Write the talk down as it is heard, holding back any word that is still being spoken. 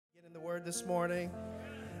In the Word this morning.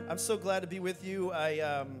 I'm so glad to be with you. I've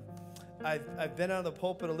been out of the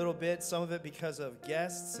pulpit a little bit, some of it because of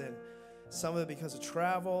guests and some of it because of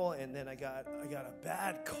travel, and then I got a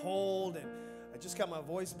bad cold, and I just got my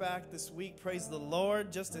voice back this week. Praise the Lord,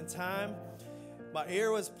 just in time. My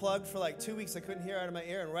ear was plugged for like 2 weeks. I couldn't hear out of my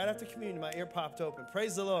ear, and right after communion, my ear popped open.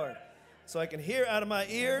 Praise the Lord. So I can hear out of my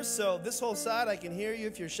ears. So this whole side, I can hear you.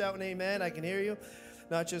 If you're shouting amen, I can hear you.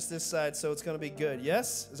 Not just this side, so it's going to be good.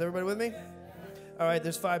 Yes? Is everybody with me? All right,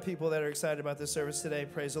 there's 5 people that are excited about this service today.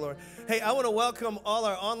 Praise the Lord. Hey, I want to welcome all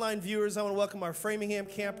our online viewers. I want to welcome our Framingham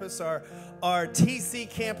campus, our TC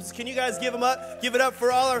campus. Can you guys give them up? Give it up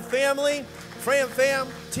for all our family. Fam,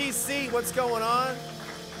 TC, what's going on?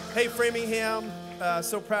 Hey, Framingham.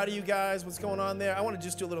 So proud of you guys. What's going on there? I want to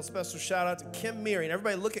just do a little special shout out to Kim Marion.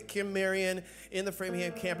 Everybody look at Kim Marion in the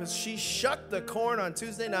Framingham campus. She shucked the corn on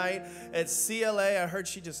Tuesday night at CLA. I heard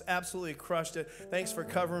she just absolutely crushed it. Thanks for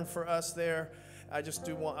covering for us there. I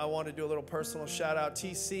want to do a little personal shout out.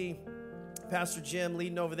 TC, Pastor Jim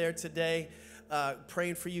leading over there today,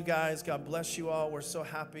 praying for you guys. God bless you all. We're so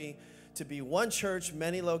happy to be one church,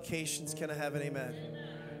 many locations. Can I have an amen?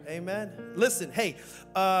 Amen. Listen, hey,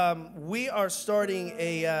 we are starting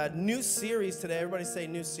a new series today. Everybody say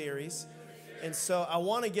new series. And so I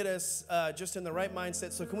want to get us just in the right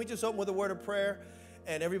mindset. So can we just open with a word of prayer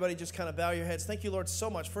and everybody just kind of bow your heads. Thank you, Lord, so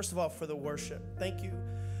much. First of all, for the worship. Thank you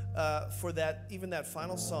for that, even that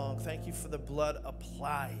final song. Thank you for the blood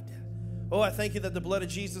applied. Oh, I thank you that the blood of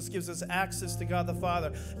Jesus gives us access to God the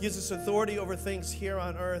Father, gives us authority over things here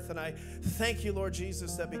on earth. And I thank you, Lord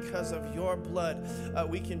Jesus, that because of your blood,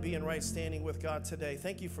 we can be in right standing with God today.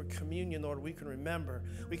 Thank you for communion, Lord. We can remember,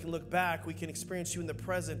 we can look back, we can experience you in the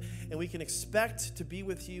present, and we can expect to be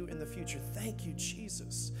with you in the future. Thank you,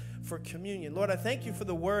 Jesus, for communion. Lord, I thank you for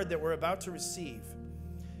the word that we're about to receive.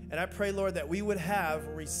 And I pray, Lord, that we would have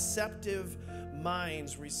receptive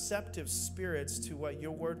minds, receptive spirits to what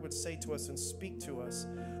your word would say to us and speak to us.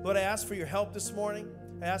 Lord, I ask for your help this morning.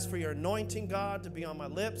 I ask for your anointing, God, to be on my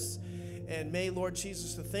lips. And may, Lord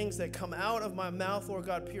Jesus, the things that come out of my mouth, Lord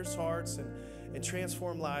God, pierce hearts and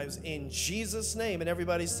transform lives in Jesus' name. And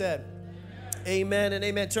everybody said, amen and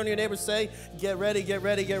amen. Turn to your neighbor, say, get ready, get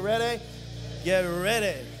ready, get ready, get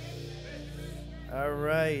ready. All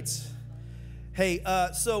right. Hey,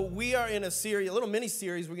 so we are in a series, a little mini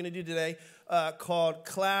series we're going to do today called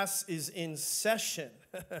Class is in Session.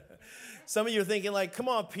 Some of you are thinking like, come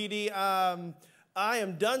on, PD, I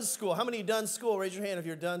am done school. How many done school? Raise your hand if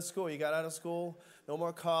you're done school. You got out of school. No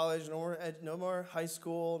more college, no more high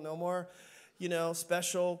school, no more,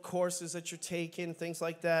 special courses that you're taking, things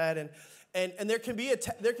like that. And there can be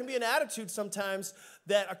an attitude sometimes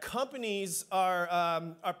that accompanies our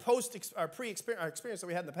experience that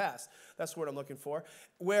we had in the past. That's the word I'm looking for,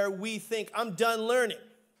 where we think I'm done learning.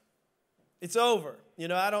 It's over.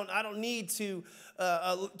 I don't need to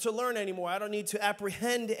learn anymore. I don't need to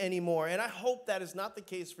apprehend anymore. And I hope that is not the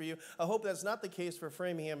case for you. I hope that's not the case for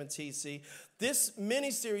Framingham and TC. This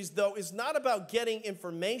mini-series, though, is not about getting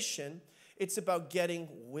information. It's about getting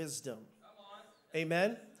wisdom.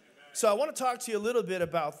 Amen? So I want to talk to you a little bit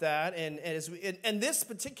about that. And this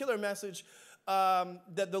particular message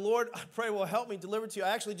that the Lord, I pray, will help me deliver to you. I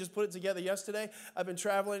actually just put it together yesterday. I've been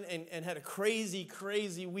traveling and had a crazy,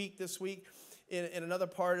 crazy week this week in another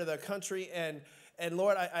part of the country. And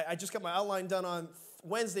Lord, I just got my outline done on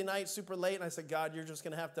Wednesday night, super late. And I said, God, you're just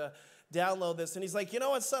going to have to download this. And he's like, you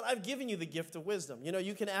know what, son? I've given you the gift of wisdom.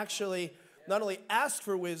 You can actually not only ask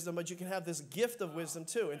for wisdom, but you can have this gift of wisdom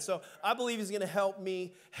too. And so I believe he's going to help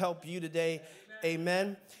me help you today.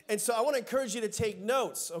 Amen. And so I want to encourage you to take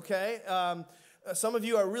notes, okay? Some of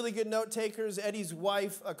you are really good note takers. Eddie's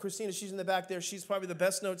wife, Christina, she's in the back there. She's probably the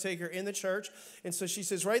best note taker in the church. And so she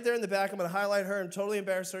says right there in the back, I'm going to highlight her and totally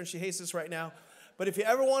embarrass her, and she hates this right now. But if you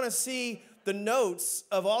ever want to see the notes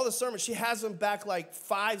of all the sermons, she has them back like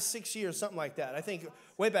 5-6 years, something like that. I think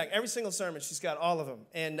way back, every single sermon, she's got all of them.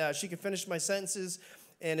 And she can finish my sentences.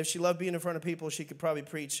 And if she loved being in front of people, she could probably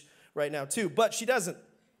preach right now too. But she doesn't.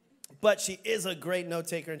 But she is a great note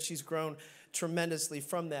taker, and she's grown tremendously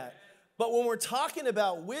from that. But when we're talking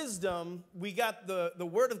about wisdom, we got the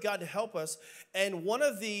Word of God to help us. And one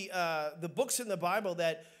of the books in the Bible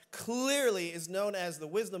that clearly is known as the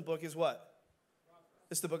wisdom book is what?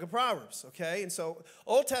 It's the book of Proverbs, okay? And so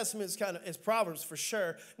Old Testament is Proverbs for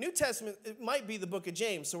sure. New Testament, it might be the book of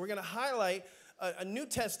James. So we're going to highlight a New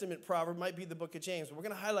Testament proverb might be the book of James. We're going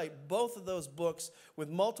to highlight both of those books with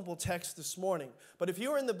multiple texts this morning. But if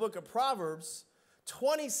you're in the book of Proverbs,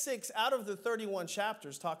 26 out of the 31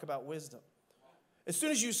 chapters talk about wisdom. As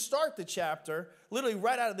soon as you start the chapter, literally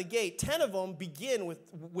right out of the gate, 10 of them begin with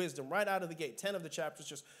wisdom, right out of the gate. 10 of the chapters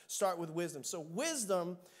just start with wisdom. So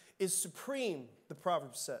wisdom is supreme, the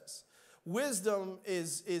Proverbs says. Wisdom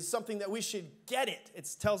is something that we should get it. It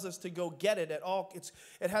tells us to go get it at all.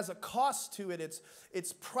 It has a cost to it.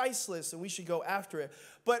 It's priceless, and we should go after it.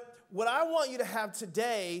 But what I want you to have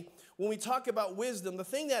today, when we talk about wisdom, the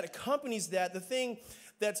thing that accompanies that, the thing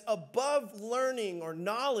that's above learning or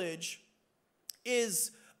knowledge,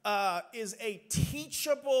 is a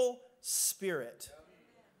teachable spirit.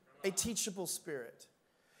 A teachable spirit.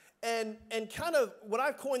 And kind of what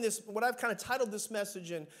I've coined this, what I've kind of titled this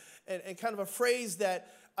message and kind of a phrase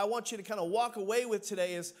that I want you to kind of walk away with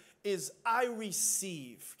today is I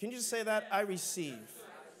receive. Can you just say that? I receive.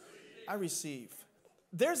 I receive.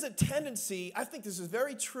 There's a tendency, I think this is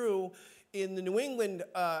very true in the New England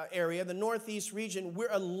area, the Northeast region.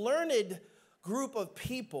 We're a learned group of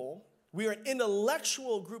people. We are an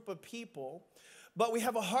intellectual group of people, but we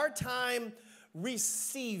have a hard time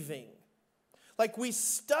receiving. Like we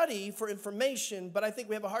study for information, but I think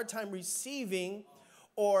we have a hard time receiving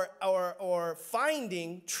or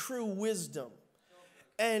finding true wisdom.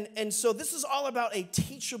 And so this is all about a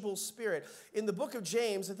teachable spirit. In the book of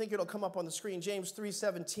James, I think it'll come up on the screen, James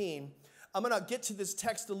 3:17. I'm going to get to this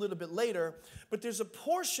text a little bit later, but there's a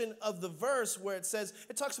portion of the verse where it says,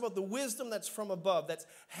 it talks about the wisdom that's from above, that's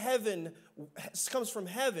heaven, comes from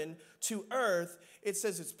heaven to earth. It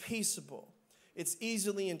says it's peaceable. It's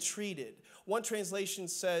easily entreated. One translation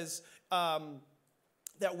says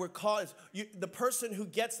that we're called, the person who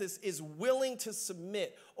gets this is willing to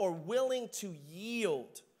submit or willing to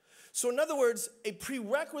yield. So in other words, a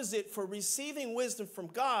prerequisite for receiving wisdom from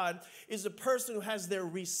God is a person who has their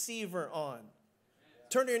receiver on.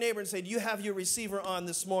 Turn to your neighbor and say, do you have your receiver on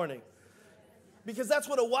this morning? Because that's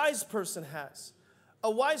what a wise person has. A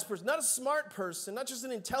wise person, not a smart person, not just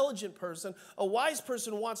an intelligent person. A wise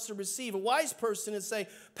person wants to receive. A wise person is saying,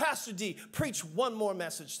 Pastor D, preach one more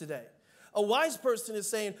message today. A wise person is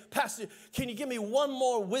saying, Pastor, can you give me one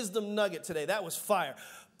more wisdom nugget today? That was fire.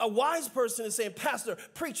 A wise person is saying, Pastor,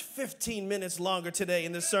 preach 15 minutes longer today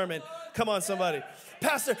in this sermon. Come on, somebody.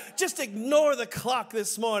 Pastor, just ignore the clock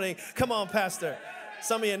this morning. Come on, Pastor.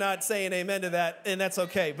 Some of you are not saying amen to that, and that's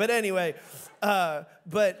okay. But anyway,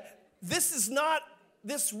 but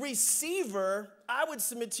this receiver, I would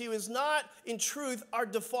submit to you, is not, in truth, our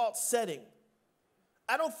default setting.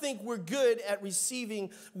 I don't think we're good at receiving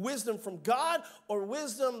wisdom from God or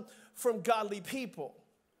wisdom from godly people.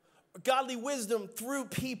 Godly wisdom through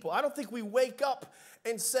people. I don't think we wake up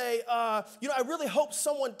and say, I really hope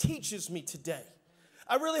someone teaches me today.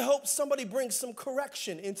 I really hope somebody brings some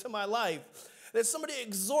correction into my life. That somebody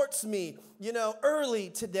exhorts me, early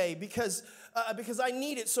today because I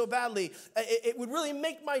need it so badly. It would really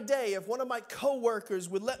make my day if one of my coworkers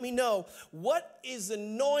would let me know what is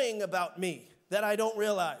annoying about me that I don't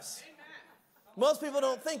realize. Most people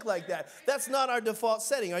don't think like that. That's not our default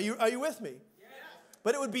setting. Are you with me?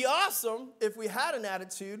 But it would be awesome if we had an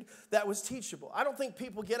attitude that was teachable. I don't think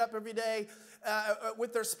people get up every day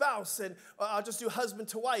with their spouse and I'll just do husband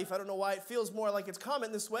to wife. I don't know why it feels more like it's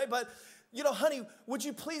common this way, but, honey, would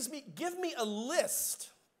you please give me a list?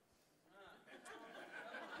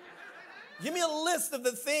 Give me a list of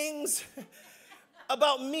the things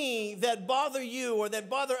about me that bother you or that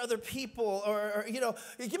bother other people or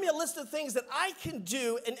give me a list of things that I can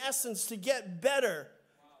do in essence to get better.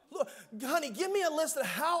 Look, honey, give me a list of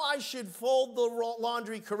how I should fold the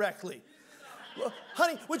laundry correctly. Look,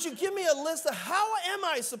 honey, would you give me a list of how am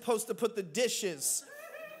I supposed to put the dishes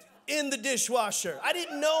in the dishwasher? I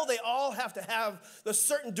didn't know they all have to have a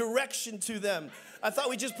certain direction to them. I thought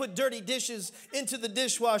we just put dirty dishes into the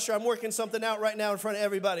dishwasher. I'm working something out right now in front of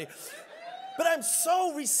everybody. But I'm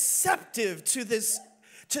so receptive to this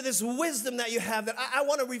wisdom that you have that I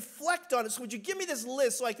want to reflect on it. So would you give me this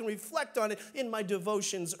list so I can reflect on it in my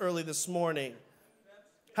devotions early this morning?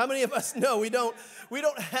 How many of us know we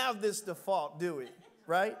don't have this default, do we?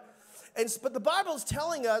 Right? But the Bible is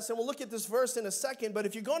telling us, and we'll look at this verse in a second, but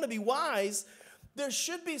if you're going to be wise, there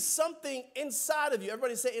should be something inside of you.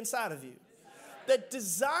 Everybody say inside of you. That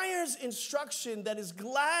desires instruction, that is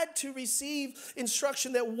glad to receive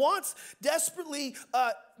instruction, that wants desperately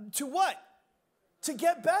to what? To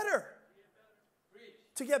get better.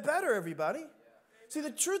 To get better, everybody. See, the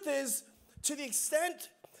truth is, to the extent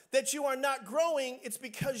that you are not growing, it's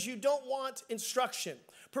because you don't want instruction.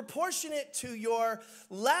 Proportionate to your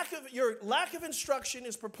lack of instruction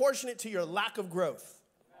is proportionate to your lack of growth.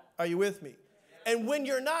 Are you with me? And when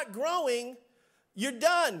you're not growing, you're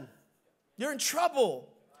done. You're in trouble.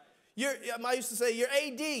 I used to say, you're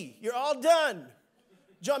AD. You're all done.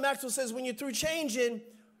 John Maxwell says, when you're through changing,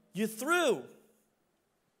 you're through.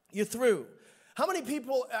 You're through. How many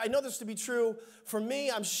people, I know this to be true for me,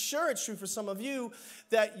 I'm sure it's true for some of you,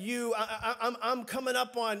 that I'm coming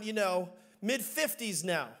up on, mid-50s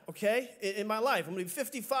now, okay, in my life. I'm going to be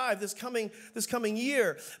 55 this coming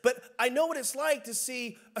year. But I know what it's like to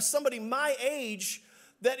see somebody my age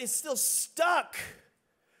that is still stuck,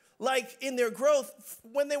 like in their growth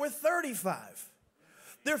when they were 35.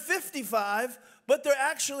 They're 55, but they're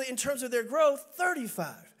actually, in terms of their growth,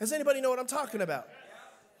 35. Does anybody know what I'm talking about?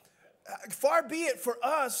 Far be it for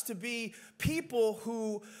us to be people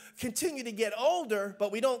who continue to get older,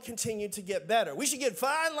 but we don't continue to get better. We should get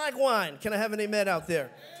fine like wine. Can I have an amen out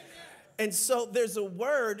there? And so there's a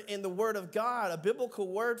word in the Word of God, a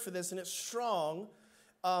biblical word for this, and it's strong,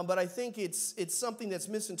 but I think it's something that's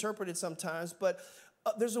misinterpreted sometimes. But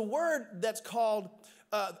there's a word that's called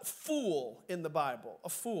fool in the Bible, a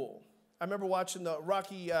fool. I remember watching the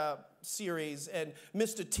Rocky series, and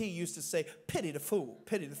Mr. T used to say, pity the fool,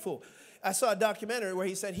 pity the fool. I saw a documentary where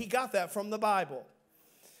he said he got that from the Bible.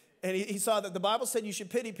 And he saw that the Bible said you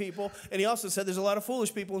should pity people, and he also said there's a lot of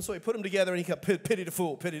foolish people, and so he put them together, and he got pity the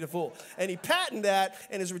fool, pity the fool. And he patented that,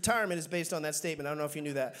 and his retirement is based on that statement. I don't know if you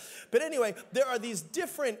knew that. But anyway, there are these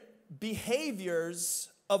different behaviors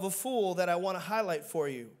of a fool that I want to highlight for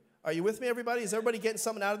you. Are you with me, everybody? Is everybody getting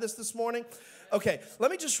something out of this morning? Okay,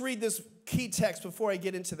 let me just read this key text before I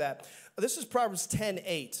get into that. This is Proverbs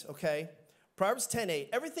 10:8, okay? Proverbs 10:8.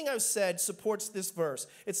 Everything I've said supports this verse.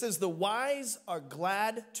 It says, the wise are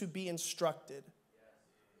glad to be instructed.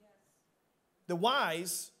 The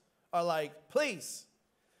wise are like, please,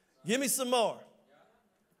 give me some more.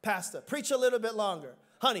 Pastor, preach a little bit longer.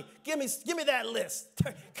 Honey, give me that list.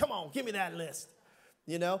 Come on, give me that list.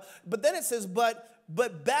 But then it says, but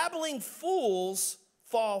babbling fools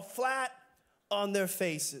fall flat on their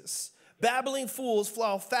faces. Babbling fools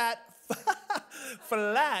fall flat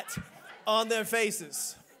on their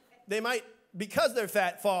faces. They might, because they're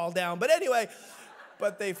fat, fall down. But anyway,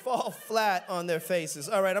 but they fall flat on their faces.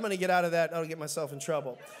 All right, I'm going to get out of that. I'll get myself in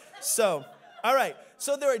trouble. So, all right.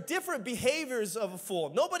 So there are different behaviors of a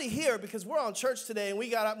fool. Nobody here, because we're on church today, and we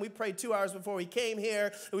got up and we prayed 2 hours before we came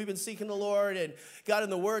here, and we've been seeking the Lord and got in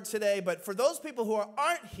the Word today. But for those people who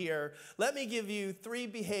aren't here, let me give you 3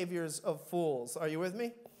 behaviors of fools. Are you with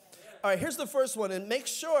me? All right, here's the first one, and make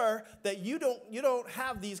sure that you don't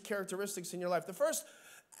have these characteristics in your life. The first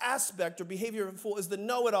aspect or behavior of a fool is the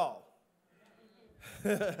know-it-all.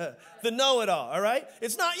 The know-it-all, all right?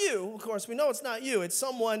 It's not you. Of course, we know it's not you. It's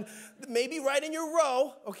someone maybe right in your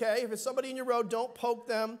row, okay? If it's somebody in your row, don't poke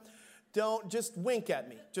them. Don't just wink at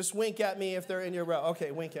me. Just wink at me if they're in your row. Okay,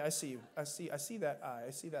 wink. I see you. I see that eye.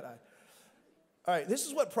 I see that eye. All right, this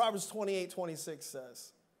is what Proverbs 28:26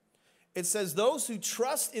 says. It says, those who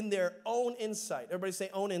trust in their own insight, everybody say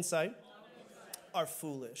own insight, are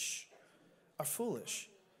foolish. Are foolish.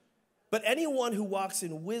 But anyone who walks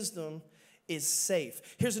in wisdom is safe.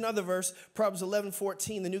 Here's another verse, Proverbs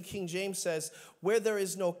 11:14. The New King James says, where there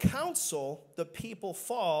is no counsel, the people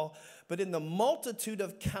fall, but in the multitude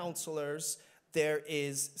of counselors, there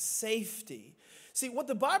is safety. See, what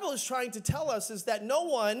the Bible is trying to tell us is that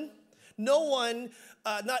none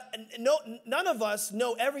of us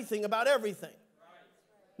know everything about everything.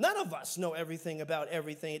 None of us know everything about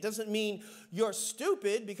everything. It doesn't mean you're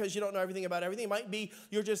stupid because you don't know everything about everything. It might be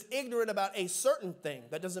you're just ignorant about a certain thing.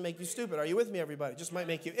 That doesn't make you stupid. Are you with me, everybody? It just might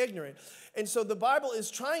make you ignorant. And so the Bible is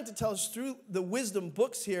trying to tell us through the wisdom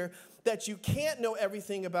books here that you can't know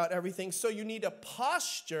everything about everything. So you need a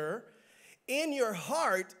posture in your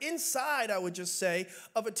heart, inside, I would just say,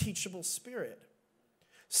 of a teachable spirit.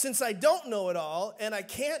 Since I don't know it all and I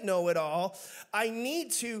can't know it all, I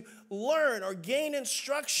need to learn or gain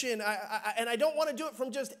instruction. And I don't want to do it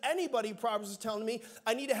from just anybody, Proverbs is telling me.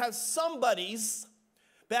 I need to have somebody's,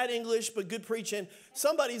 bad English but good preaching,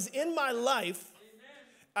 somebody's in my life.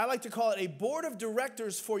 I like to call it a board of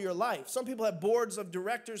directors for your life. Some people have boards of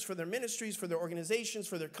directors for their ministries, for their organizations,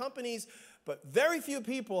 for their companies, but very few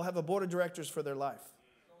people have a board of directors for their life.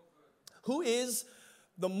 Who is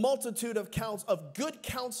the multitude of good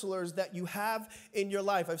counselors that you have in your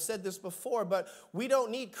life? I've said this before, but we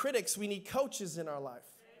don't need critics. We need coaches in our life.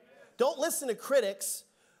 Don't listen to critics.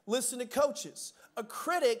 Listen to coaches. A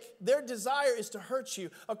critic, their desire is to hurt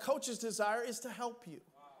you. A coach's desire is to help you.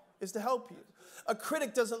 A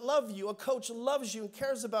critic doesn't love you. A coach loves you and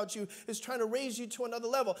cares about you, is trying to raise you to another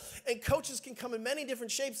level. And coaches can come in many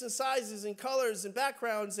different shapes and sizes and colors and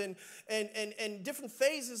backgrounds and different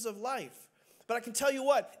phases of life. But I can tell you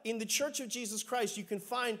what, in the Church of Jesus Christ, you can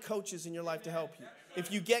find coaches in your life to help you.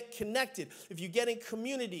 if you get connected, if you get in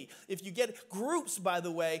community, if you get groups, by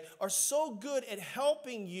the way, are so good at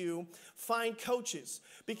helping you find coaches,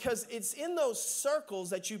 because it's in those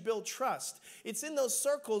circles that you build trust. It's in those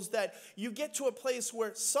circles that you get to a place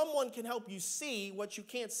where someone can help you see what you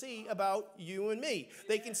can't see about you and me.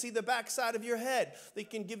 They can see the backside of your head. They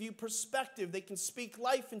can give you perspective. They can speak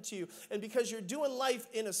life into you. And because you're doing life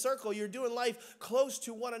in a circle, you're doing life close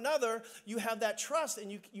to one another, you have that trust,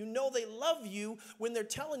 and you know they love you when they're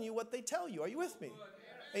telling you what they tell you. Are you with me?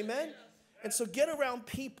 Amen? And so get around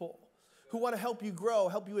people who want to help you grow,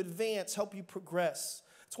 help you advance, help you progress.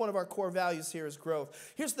 It's one of our core values here is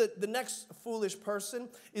growth. Here's the next foolish person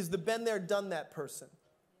is the been there, done that person.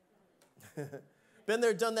 Been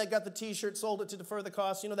there, done that, got the t-shirt, sold it to defer the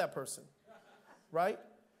cost. You know that person, right?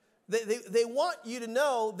 They want you to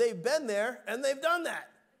know they've been there and they've done that.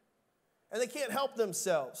 And they can't help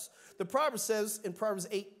themselves. The proverb says in Proverbs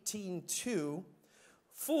 18:2,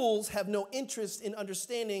 fools have no interest in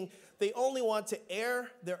understanding. They only want to air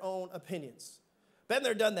their own opinions. Been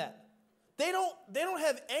there, done that. They don't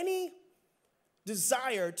have any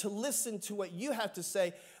desire to listen to what you have to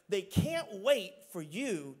say. They can't wait for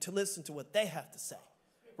you to listen to what they have to say,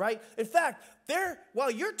 right? In fact, while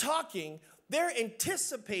you're talking, they're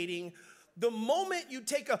anticipating the moment you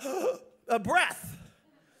take a breath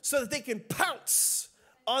so that they can pounce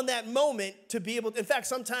on that moment to be able to. In fact,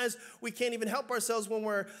 sometimes we can't even help ourselves when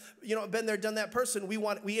we're, been there, done that person.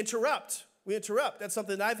 We interrupt. We interrupt. That's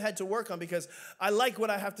something that I've had to work on because I like what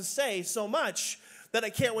I have to say so much that I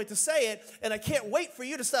can't wait to say it, and I can't wait for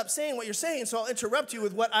you to stop saying what you're saying, so I'll interrupt you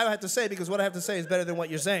with what I have to say because what I have to say is better than what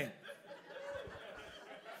you're saying.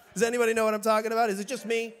 Does anybody know what I'm talking about? Is it just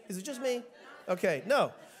me? Is it just me? Okay,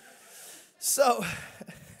 no. So,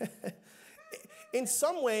 in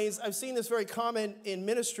some ways, I've seen this very common in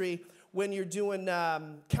ministry when you're doing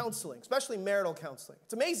counseling, especially marital counseling.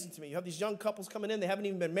 It's amazing to me. You have these young couples coming in. They haven't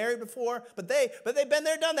even been married before, but they've been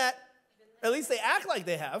there, done that. At least they act like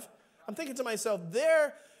they have. I'm thinking to myself,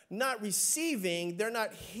 they're not receiving. They're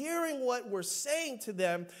not hearing what we're saying to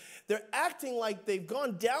them. They're acting like they've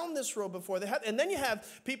gone down this road before. And then you have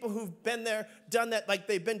people who've been there, done that, like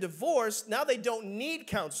they've been divorced. Now they don't need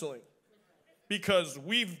counseling because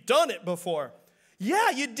we've done it before. Yeah,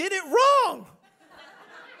 you did it wrong.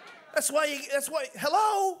 That's why,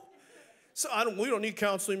 hello? So we don't need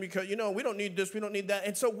counseling because, we don't need this, we don't need that.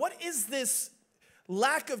 And so what is this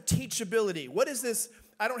lack of teachability? What is this,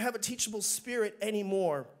 I don't have a teachable spirit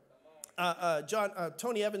anymore?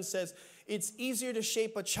 Tony Evans says, it's easier to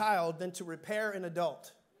shape a child than to repair an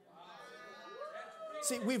adult.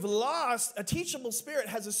 See, we've lost, a teachable spirit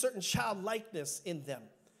has a certain childlikeness in them.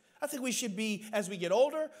 I think we should be, as we get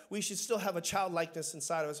older, we should still have a childlikeness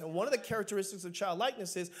inside of us. And one of the characteristics of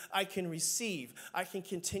childlikeness is I can receive. I can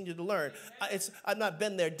continue to learn. I've not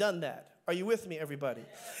been there, done that. Are you with me, everybody?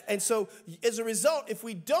 And so, as a result, if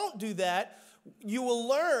we don't do that, you will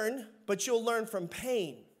learn, but you'll learn from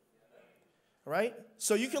pain. Right?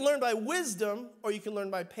 So you can learn by wisdom or you can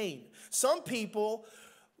learn by pain. Some people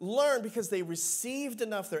learn because they received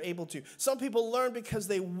enough, they're able to. Some people learn because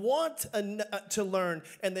they want to learn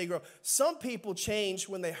and they grow. Some people change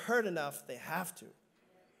when they heard enough, they have to.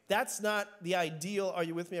 That's not the ideal. Are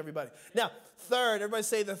you with me, everybody? Now, third, everybody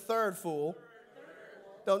say the third fool.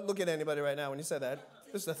 Don't look at anybody right now when you say that.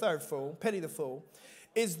 This is the third fool, pity the fool,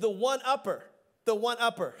 is the one-upper. The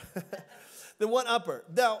one-upper. The one-upper.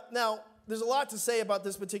 Now, there's a lot to say about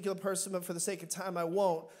this particular person, but for the sake of time, I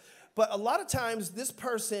won't. But a lot of times, this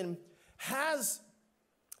person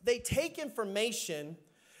they take information,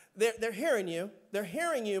 they're hearing you,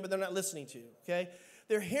 but they're not listening to you, okay?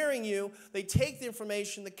 They're hearing you, they take the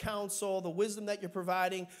information, the counsel, the wisdom that you're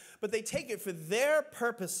providing, but they take it for their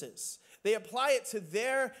purposes. They apply it to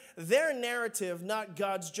their narrative, not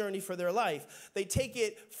God's journey for their life. They take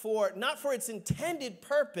it not for its intended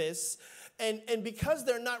purpose, and because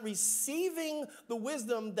they're not receiving the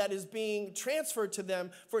wisdom that is being transferred to them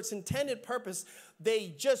for its intended purpose,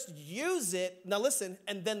 they just use it, now listen,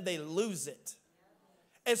 and then they lose it.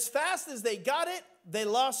 As fast as they got it, they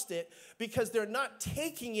lost it because they're not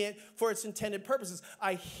taking it for its intended purposes.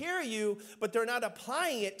 I hear you, but they're not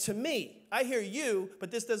applying it to me. I hear you,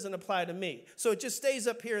 but this doesn't apply to me. So it just stays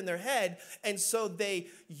up here in their head, and so they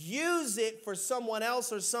use it for someone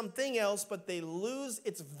else or something else, but they lose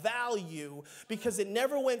its value because it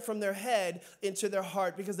never went from their head into their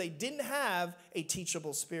heart because they didn't have a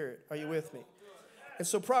teachable spirit. Are you with me? And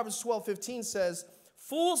so Proverbs 12:15 says,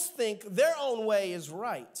 fools think their own way is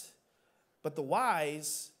right, but the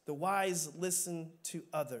wise listen to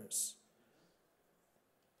others.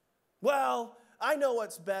 Well, I know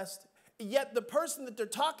what's best. yet the person that they're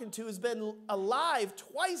talking to has been alive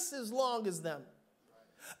twice as long as them.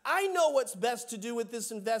 I know what's best to do with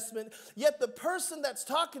this investment, yet the person that's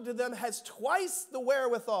talking to them has twice the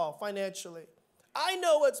wherewithal financially. I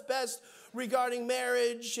know what's best regarding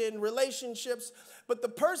marriage and relationships, but the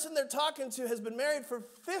person they're talking to has been married for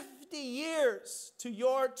 50 years to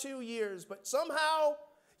your 2 years, but somehow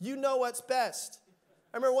you know what's best.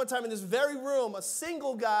 I remember one time in this very room, a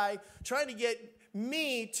single guy trying to get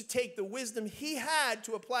me to take the wisdom he had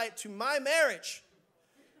to apply it to my marriage.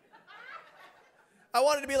 I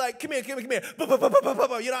wanted to be like, come here. You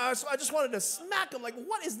know, I just wanted to smack him like,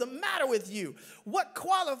 what is the matter with you? What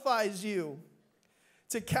qualifies you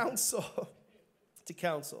to counsel? To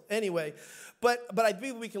counsel. Anyway, but I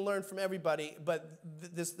believe we can learn from everybody, but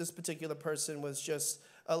this particular person was just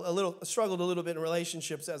struggled a little bit in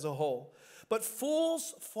relationships as a whole. But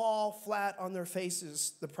fools fall flat on their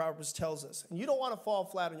faces, the Proverbs tells us. And you don't want to fall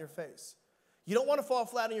flat on your face. You don't want to fall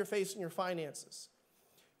flat on your face in your finances.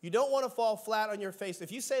 You don't want to fall flat on your face.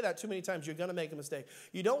 If you say that too many times, you're going to make a mistake.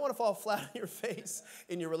 You don't want to fall flat on your face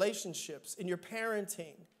in your relationships, in your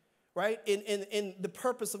parenting, right? In the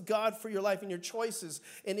purpose of God for your life, in your choices,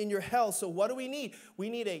 and in your health. So what do we need? We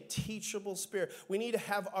need a teachable spirit. We need to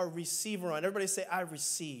have our receiver on. Everybody say, I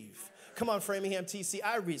receive. Come on, Framingham TC,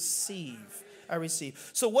 I receive. I receive.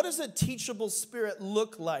 So what does a teachable spirit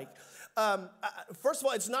look like? First of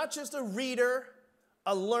all, it's not just a reader,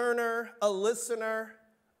 a learner, a listener,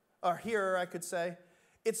 or hearer, I could say.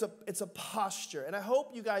 It's a posture. And I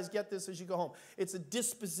hope you guys get this as you go home. It's a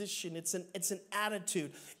disposition. It's an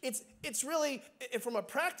attitude. It's really, from a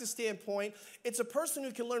practice standpoint, it's a person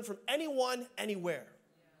who can learn from anyone, anywhere.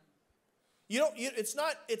 It's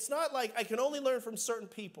not like I can only learn from certain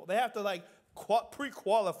people. They have to like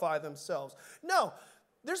pre-qualify themselves. No,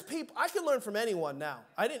 there's people, I can learn from anyone now.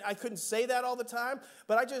 I couldn't say that all the time,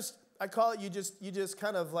 but I call it you just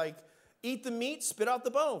kind of like eat the meat, spit out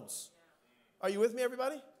the bones. Are you with me,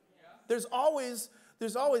 everybody? Yeah. There's always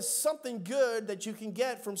something good that you can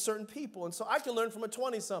get from certain people. And so I can learn from a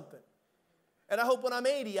 20-something. And I hope when I'm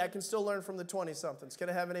 80, I can still learn from the 20-somethings. Can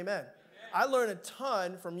I have an amen? I learn a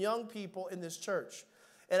ton from young people in this church.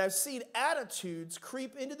 And I've seen attitudes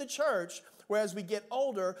creep into the church where as we get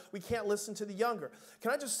older, we can't listen to the younger.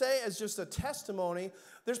 Can I just say, as just a testimony,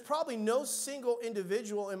 there's probably no single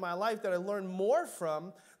individual in my life that I learned more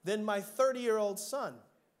from than my 30-year-old son.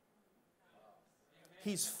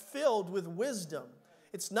 He's filled with wisdom.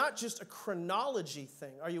 It's not just a chronology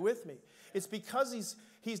thing. Are you with me? It's because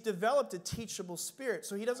he's developed a teachable spirit.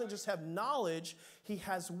 So he doesn't just have knowledge, he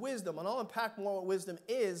has wisdom. And I'll unpack more what wisdom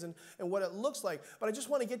is and what it looks like. But I just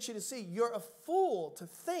want to get you to see you're a fool to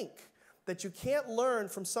think that you can't learn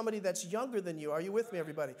from somebody that's younger than you. Are you with me,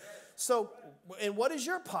 everybody? So, and what is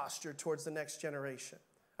your posture towards the next generation?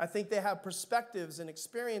 I think they have perspectives and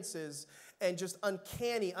experiences and just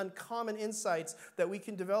uncanny, uncommon insights that we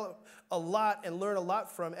can develop a lot and learn a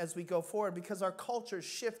lot from as we go forward because our culture is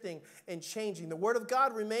shifting and changing. The Word of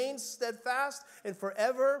God remains steadfast and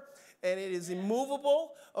forever, and it is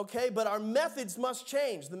immovable, okay? But our methods must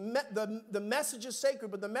change. The message is sacred,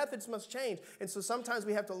 but the methods must change. And so sometimes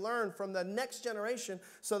we have to learn from the next generation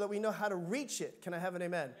so that we know how to reach it. Can I have an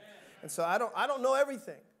amen? And so I don't know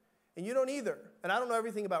everything. And you don't either. And I don't know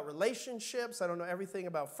everything about relationships. I don't know everything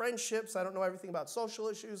about friendships. I don't know everything about social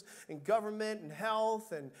issues and government and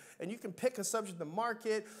health. And you can pick a subject, the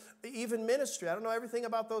market, even ministry. I don't know everything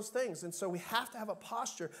about those things. And so we have to have a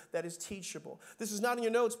posture that is teachable. This is not in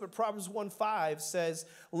your notes, but Proverbs 1:5 says,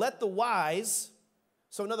 let the wise,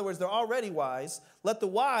 so in other words, they're already wise, let the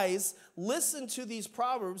wise listen to these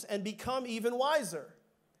proverbs and become even wiser.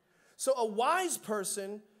 So a wise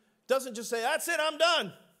person doesn't just say, that's it, I'm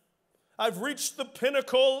done. I've reached the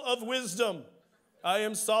pinnacle of wisdom. I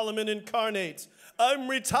am Solomon incarnate. I'm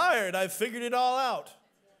retired. I've figured it all out.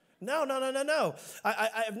 No.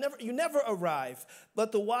 You never arrive.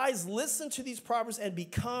 Let the wise listen to these proverbs and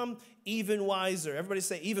become even wiser. Everybody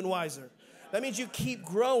say even wiser. That means you keep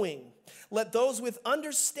growing. Let those with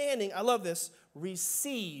understanding, I love this,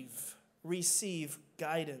 receive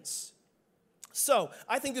guidance. So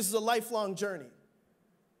I think this is a lifelong journey.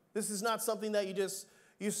 This is not something that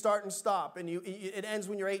you start and stop, and it ends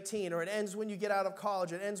when you're 18, or it ends when you get out of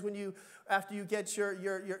college, it ends after you get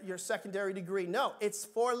your secondary degree. No, it's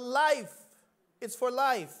for life. It's for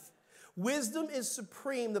life. Wisdom is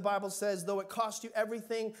supreme, the Bible says, though it costs you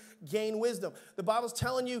everything, gain wisdom. The Bible's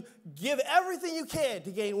telling you, give everything you can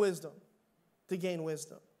to gain wisdom. To gain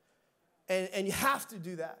wisdom. And you have to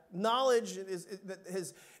do that. Knowledge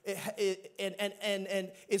is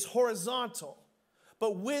horizontal,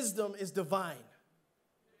 but wisdom is divine.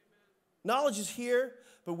 Knowledge is here,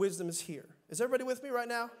 but wisdom is here. Is everybody with me right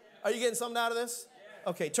now? Are you getting something out of this?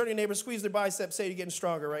 Okay, turn to your neighbor, squeeze their bicep, say you're getting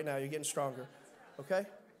stronger right now. You're getting stronger. Okay?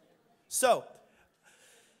 So,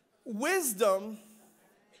 wisdom,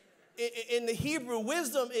 in the Hebrew,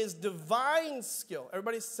 wisdom is divine skill.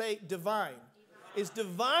 Everybody say divine. It's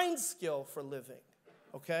divine skill for living.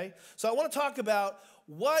 Okay? So I want to talk about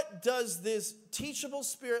what does this teachable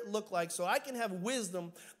spirit look like so I can have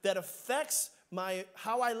wisdom that affects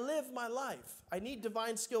how I live my life. I need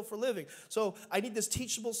divine skill for living. So I need this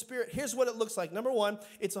teachable spirit. Here's what it looks like. Number one,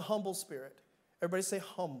 it's a humble spirit. Everybody say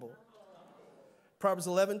humble. Proverbs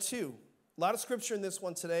 11:2. A lot of scripture in this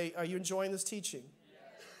one today. Are you enjoying this teaching?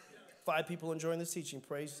 5 people enjoying this teaching.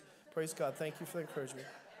 Praise God. Thank you for the encouragement.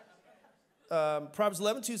 Proverbs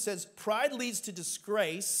 11:2 says, pride leads to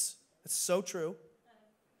disgrace. It's so true.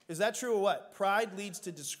 Is that true or what? Pride leads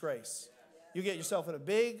to disgrace. You get yourself in a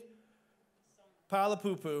big pile of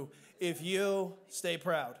poo-poo if you stay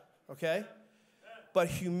proud, okay? But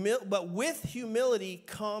with humility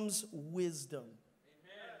comes wisdom.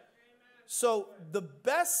 So the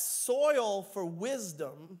best soil for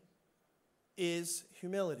wisdom is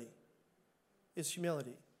humility.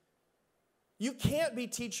 You can't be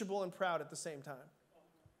teachable and proud at the same time.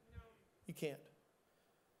 You can't.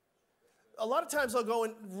 A lot of times I'll go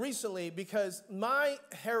in recently because my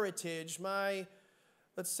heritage, my,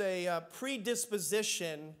 let's say,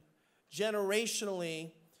 predisposition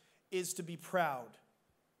generationally is to be proud.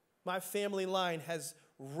 My family line has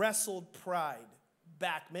wrestled pride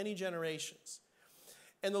back many generations.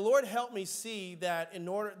 And the Lord helped me see that in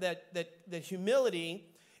order that humility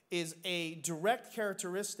is a direct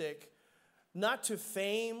characteristic not to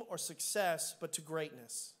fame or success, but to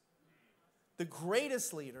greatness. The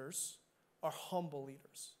greatest leaders are humble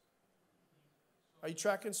leaders. Are you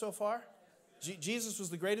tracking so far? Jesus was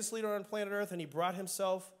the greatest leader on planet Earth, and he brought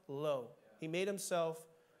himself low. He made himself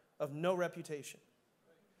of no reputation.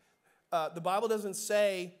 The Bible doesn't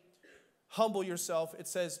say humble yourself. It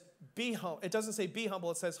says be humble. It doesn't say be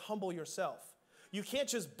humble. It says humble yourself. You can't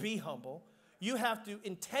just be humble. You have to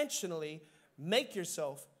intentionally make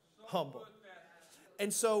yourself humble.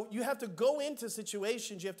 And so you have to go into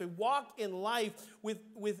situations. You have to walk in life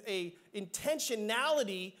with a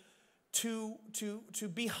intentionality to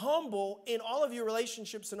be humble in all of your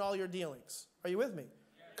relationships and all your dealings. Are you with me?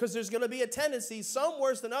 Because there's going to be a tendency, some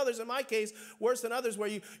worse than others, in my case, worse than others, where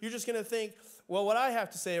you're just going to think, well, what I have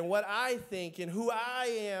to say and what I think and who I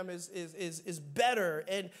am is better.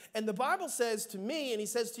 And the Bible says to me, and he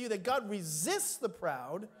says to you, that God resists the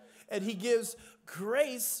proud and he gives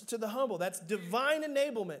grace to the humble. That's divine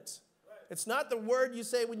enablement. It's not the word you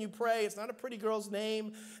say when you pray. It's not a pretty girl's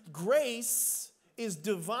name. Grace is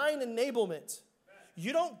divine enablement.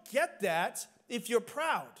 You don't get that if you're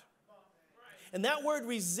proud. And that word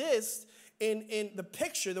resist in the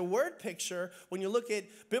picture, the word picture, when you look at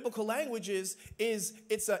biblical languages,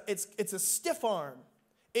 it's a stiff arm.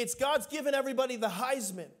 It's God's given everybody the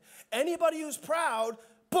Heisman. Anybody who's proud,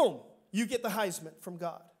 boom, you get the Heisman from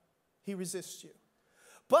God. He resists you.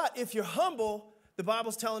 But if you're humble, the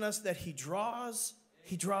Bible's telling us that he draws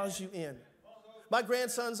you in. My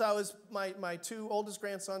grandsons, my 2 oldest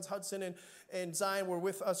grandsons, Hudson and Zion, were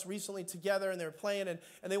with us recently together, and they were playing, and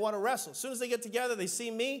they want to wrestle. As soon as they get together, they see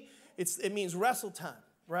me, it means wrestle time,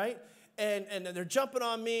 right? And they're jumping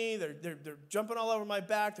on me, they're jumping all over my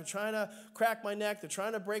back, they're trying to crack my neck, they're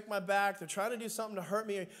trying to break my back, they're trying to do something to hurt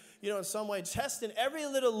me, in some way, testing every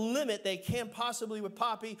little limit they can possibly with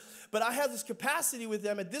Poppy. But I have this capacity with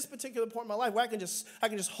them at this particular point in my life where I can just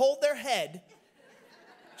hold their head,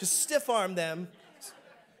 just stiff arm them,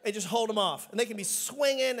 and just hold them off. And they can be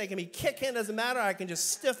swinging, they can be kicking, doesn't matter. I can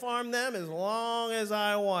just stiff arm them as long as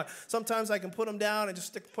I want. Sometimes I can put them down and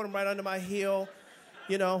just put them right under my heel.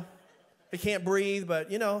 They can't breathe, but,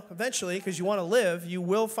 eventually, because you want to live, you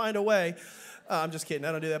will find a way. I'm just kidding.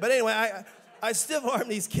 I don't do that. But anyway, I stiff arm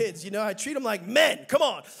these kids. I treat them like men. Come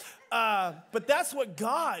on. But that's what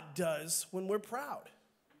God does when we're proud.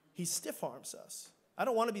 He stiff arms us. I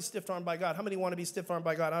don't want to be stiff armed by God. How many want to be stiff armed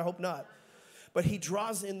by God? I hope not. But he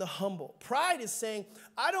draws in the humble. Pride is saying,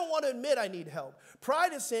 I don't want to admit I need help.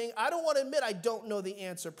 Pride is saying, I don't want to admit I don't know the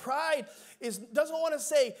answer. Pride doesn't want to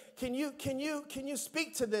say, can you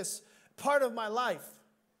speak to this part of my life?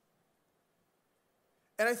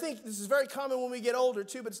 And I think this is very common when we get older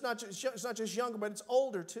too, but it's not just younger, but it's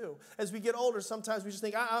older too. As we get older, sometimes we just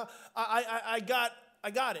think, I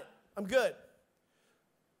got it. I'm good.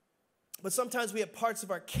 But sometimes we have parts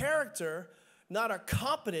of our character, not our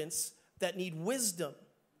competence, that need wisdom.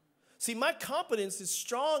 See, my competence is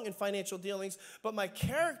strong in financial dealings, but my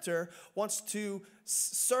character wants to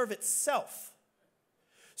serve itself.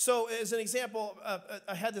 So as an example,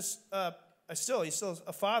 I had this, he's still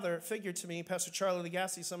a father figure to me, Pastor Charlie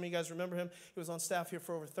Legassi. Some of you guys remember him. He was on staff here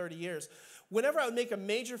for over 30 years. Whenever I would make a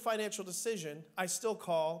major financial decision, I still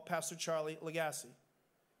call Pastor Charlie Legassi.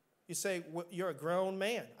 You say, well, you're a grown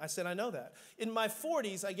man. I said, I know that. In my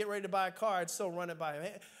 40s, I get ready to buy a car. I'd still run it by him.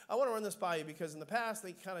 Hey, I want to run this by you because in the past,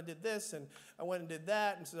 they kind of did this, and I went and did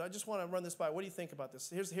that. And so I just want to run this by you. What do you think about this?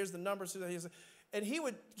 Here's the numbers. And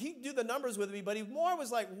he'd do the numbers with me, but he more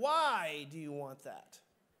was like, why do you want that?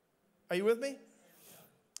 Are you with me?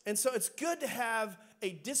 And so it's good to have a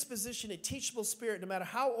disposition, a teachable spirit, no matter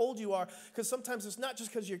how old you are, because sometimes it's not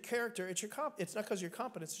just because of your character, it's not because of your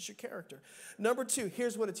competence, it's your character. Number 2,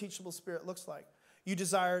 here's what a teachable spirit looks like. You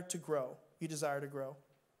desire to grow. You desire to grow.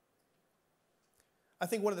 I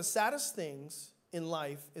think one of the saddest things in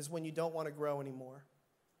life is when you don't want to grow anymore.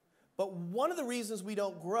 But one of the reasons we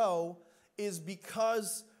don't grow is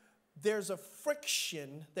because there's a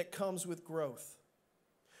friction that comes with growth.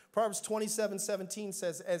 Proverbs 27:17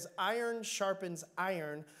 says, as iron sharpens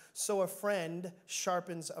iron, so a friend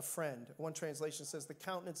sharpens a friend. One translation says, the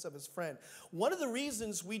countenance of his friend. One of the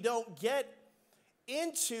reasons we don't get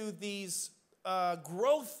into these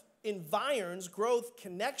growth environs, growth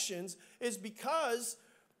connections, is because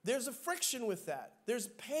there's a friction with that. There's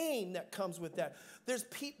pain that comes with that.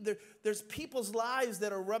 There's people's lives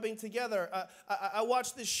that are rubbing together. I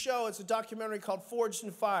watched this show. It's a documentary called Forged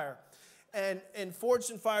in Fire. And Forged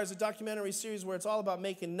in Fire is a documentary series where it's all about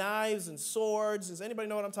making knives and swords. Does anybody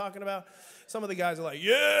know what I'm talking about? Some of the guys are like,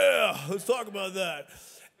 yeah, let's talk about that.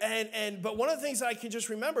 But one of the things that I can just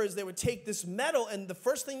remember is they would take this metal, and the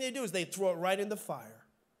first thing they do is they throw it right in the fire.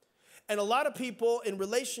 And a lot of people in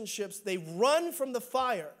relationships, they run from the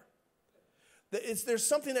fire. There's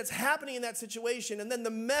something that's happening in that situation, and then the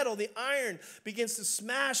metal, the iron, begins to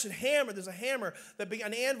smash and hammer. There's a hammer,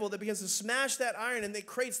 an anvil that begins to smash that iron, and it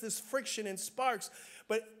creates this friction and sparks.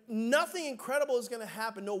 But nothing incredible is going to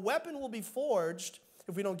happen. No weapon will be forged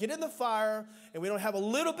if we don't get in the fire, and we don't have a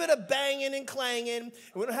little bit of banging and clanging, and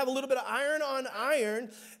we don't have a little bit of iron on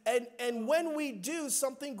iron. And when we do,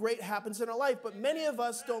 something great happens in our life. But many of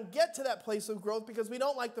us don't get to that place of growth because we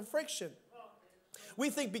don't like the friction. We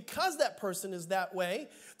think because that person is that way,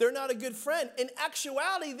 they're not a good friend. In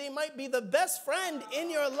actuality, they might be the best friend in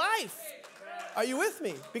your life. Are you with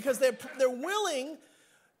me? Because they're willing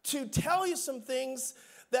to tell you some things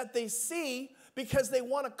that they see because they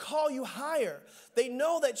want to call you higher. They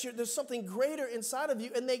know that there's something greater inside of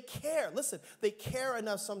you, and they care. Listen, they care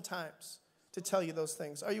enough sometimes to tell you those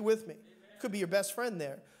things. Are you with me? Could be your best friend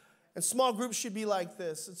there. And small groups should be like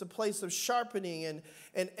this. It's a place of sharpening. And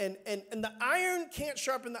the iron can't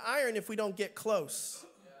sharpen the iron if we don't get close.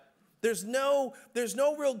 There's no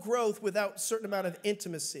real growth without a certain amount of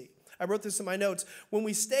intimacy. I wrote this in my notes. When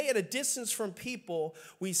we stay at a distance from people,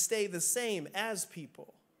 we stay the same as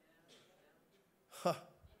people.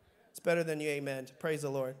 It's better than you amen. Praise the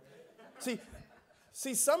Lord.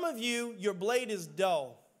 See, some of you, your blade is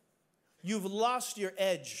dull. You've lost your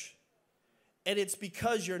edge. And it's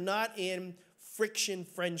because you're not in friction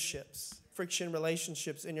friendships, friction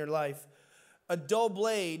relationships in your life. A dull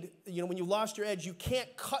blade, when you lost your edge, you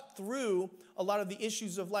can't cut through a lot of the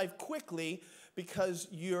issues of life quickly because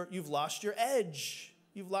you've lost your edge.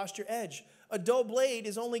 You've lost your edge. A dull blade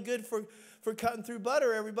is only good for cutting through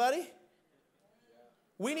butter, everybody.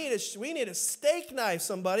 We need a steak knife,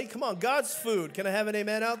 somebody. Come on, God's food. Can I have an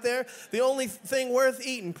amen out there? The only thing worth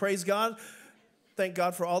eating, praise God. Thank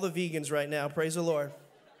God for all the vegans right now. Praise the Lord.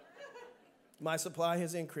 My supply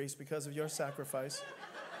has increased because of your sacrifice.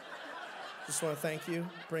 Just want to thank you.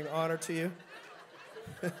 Bring honor to you.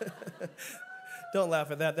 Don't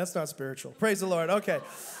laugh at that. That's not spiritual. Praise the Lord. Okay.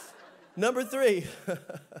 Number 3.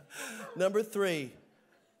 Number 3.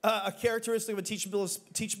 A characteristic of a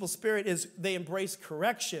teachable spirit is they embrace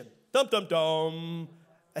correction. Dum, dum, dum.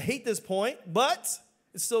 I hate this point, but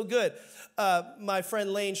it's still good. My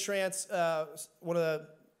friend Lane Schrantz, one of the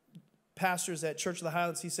pastors at Church of the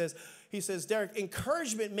Highlands, he says, Deryck,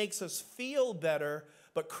 encouragement makes us feel better,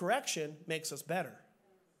 but correction makes us better.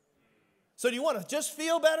 So do you want to just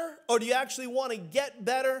feel better, or do you actually want to get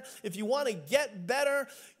better? If you want to get better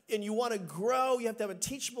and you want to grow, you have to have a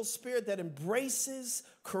teachable spirit that embraces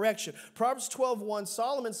correction. Proverbs 12:1,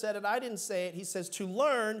 Solomon said it, I didn't say it. He says, to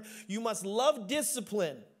learn, you must love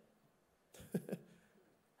discipline.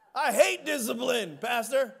 I hate discipline,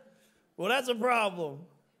 Pastor. Well, that's a problem.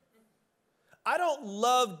 I don't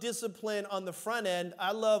love discipline on the front end.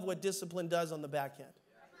 I love what discipline does on the back end.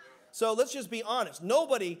 So let's just be honest.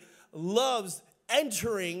 Nobody loves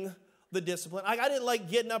entering the discipline. I didn't like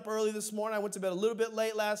getting up early this morning. I went to bed a little bit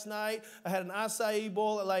late last night. I had an acai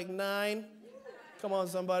bowl at like 9. Come on,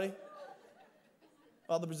 somebody.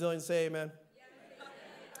 All the Brazilians say amen.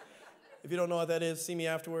 If you don't know what that is, see me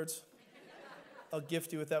afterwards. I'll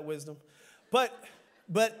gift you with that wisdom. But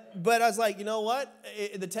I was like, you know what?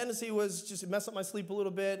 The tendency was just to mess up my sleep a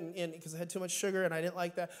little bit, and because I had too much sugar, and I didn't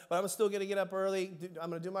like that. But I'm still going to get up early.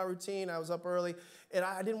 I'm going to do my routine. I was up early, and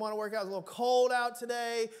I didn't want to work out. It was a little cold out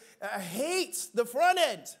today. I hate the front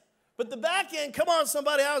end. But the back end, come on,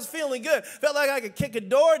 somebody, I was feeling good. Felt like I could kick a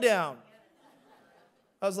door down.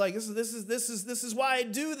 I was like, this is why I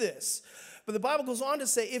do this. But the Bible goes on to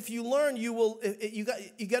say, if you learn, you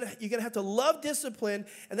gotta have to love discipline.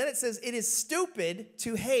 And then it says, it is stupid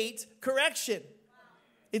to hate correction.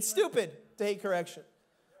 It's stupid to hate correction.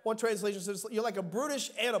 One translation says, you're like a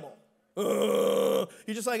brutish animal. You're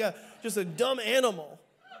just like a dumb animal.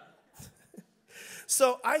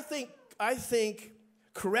 So I think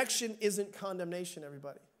correction isn't condemnation,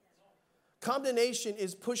 everybody. Condemnation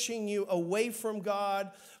is pushing you away from God.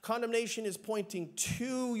 Condemnation is pointing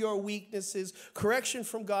to your weaknesses. Correction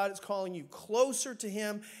from God is calling you closer to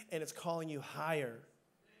Him, and it's calling you higher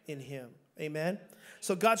in Him. Amen?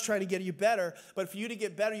 So God's trying to get you better, but for you to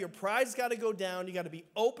get better, your pride's got to go down. You got to be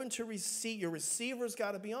open to receive. Your receiver's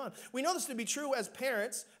got to be on. We know this to be true as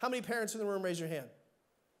parents. How many parents in the room? Raise your hand.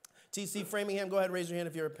 TC Framingham, go ahead and raise your hand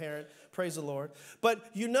if you're a parent. Praise the Lord. But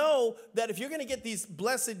you know that if you're going to get these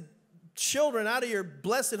blessed children out of your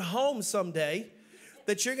blessed home someday,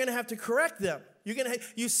 that you're going to have to correct them.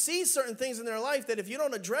 You see certain things in their life that if you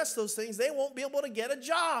don't address those things, they won't be able to get a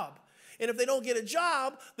job. And if they don't get a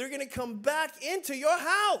job, they're going to come back into your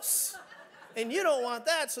house. And you don't want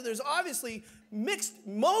that. So there's obviously mixed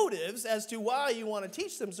motives as to why you want to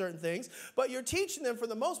teach them certain things. But you're teaching them for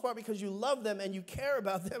the most part because you love them and you care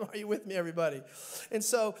about them. Are you with me, everybody? And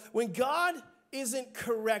so when God isn't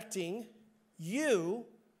correcting you,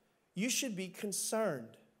 you should be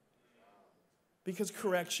concerned, because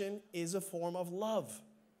correction is a form of love.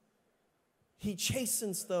 He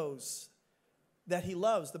chastens those that He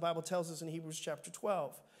loves, the Bible tells us in Hebrews chapter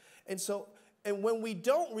 12. And when we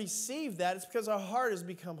don't receive that, it's because our heart has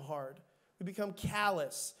become hard. We become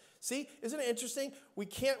callous. See, isn't it interesting? We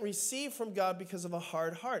can't receive from God because of a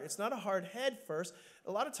hard heart. It's not a hard head first.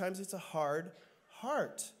 A lot of times it's a hard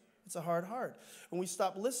heart. It's a hard heart when we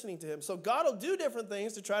stop listening to Him. So God will do different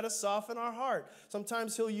things to try to soften our heart.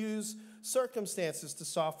 Sometimes He'll use circumstances to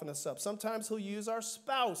soften us up. Sometimes He'll use our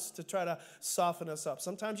spouse to try to soften us up.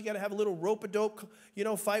 Sometimes you got to have a little rope-a-dope,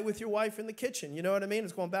 fight with your wife in the kitchen. You know what I mean?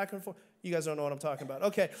 It's going back and forth. You guys don't know what I'm talking about.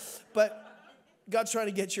 Okay, but God's trying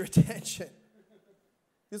to get your attention.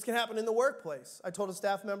 This can happen in the workplace. I told a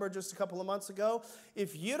staff member just a couple of months ago,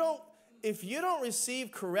 if you don't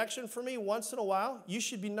receive correction from me once in a while, you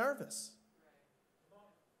should be nervous.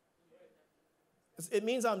 It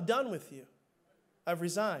means I'm done with you. I've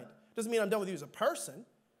resigned. Doesn't mean I'm done with you as a person.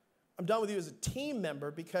 I'm done with you as a team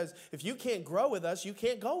member, because if you can't grow with us, you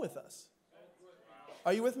can't go with us.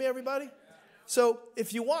 Are you with me, everybody? So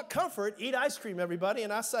if you want comfort, eat ice cream, everybody,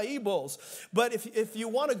 and acai bowls. But if you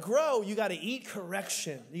want to grow, you got to eat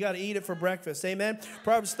correction. You got to eat it for breakfast. Amen?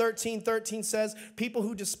 Proverbs 13:13 says, people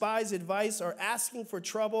who despise advice are asking for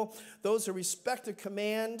trouble. Those who respect a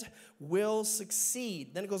command will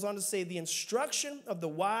succeed. Then it goes on to say, the instruction of the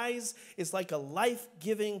wise is like a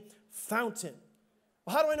life-giving fountain.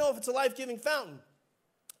 Well, how do I know if it's a life-giving fountain?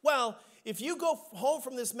 Well, if you go home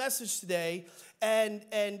from this message today and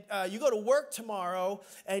you go to work tomorrow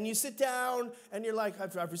and you sit down and you're like,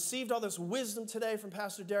 I've received all this wisdom today from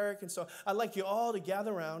Pastor Deryck, and so I'd like you all to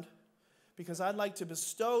gather around because I'd like to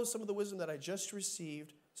bestow some of the wisdom that I just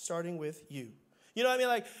received, starting with you. You know what I mean?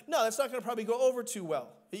 Like, no, that's not going to probably go over too well.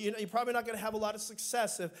 You're probably not going to have a lot of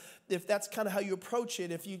success if that's kind of how you approach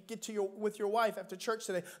it. If you get to with your wife after church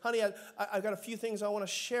today, honey, I've got a few things I want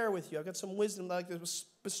to share with you. I've got some wisdom that I'd like to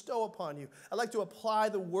bestow upon you. I'd like to apply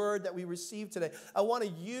the word that we received today. I want to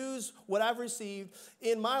use what I've received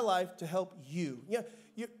in my life to help you.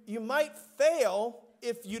 You might fail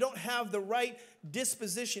if you don't have the right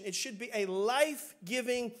disposition. It should be a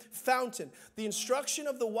life-giving fountain. The instruction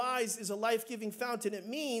of the wise is a life-giving fountain. It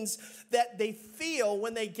means that they feel,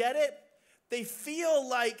 when they get it, they feel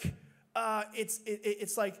like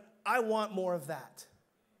it's like, I want more of that.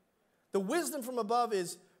 The wisdom from above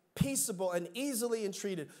is peaceable and easily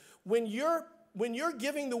entreated. When you're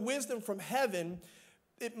giving the wisdom from heaven,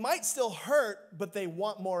 it might still hurt, but they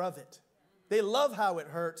want more of it. They love how it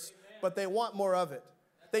hurts, but they want more of it.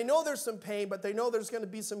 They know there's some pain, but they know there's going to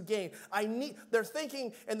be some gain. They're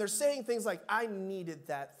thinking and they're saying things like, I needed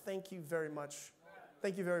that. Thank you very much.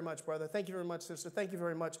 Thank you very much, brother. Thank you very much, sister. Thank you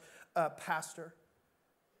very much, pastor.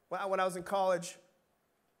 When I was in college,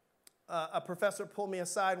 a professor pulled me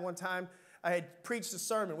aside one time I had preached a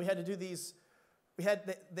sermon. We had to do these.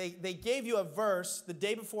 They gave you a verse the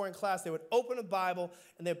day before in class. They would open a Bible,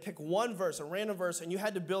 and they would pick one verse, a random verse, and you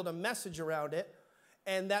had to build a message around it.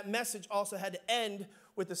 And that message also had to end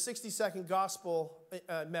with the 60-second gospel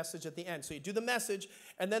message at the end. So you do the message,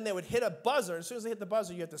 and then they would hit a buzzer. As soon as they hit the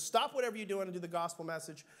buzzer, you have to stop whatever you're doing and do the gospel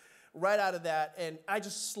message right out of that. And I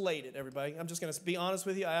just slayed it, everybody. I'm just going to be honest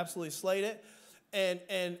with you. I absolutely slayed it.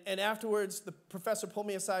 And afterwards, the professor pulled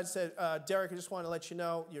me aside and said, Deryck, I just want to let you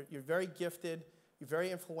know, you're very gifted. You're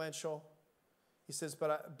very influential. He says,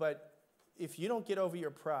 but if you don't get over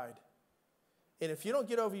your pride, and if you don't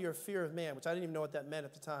get over your fear of man, which I didn't even know what that meant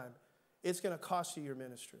at the time, it's going to cost you your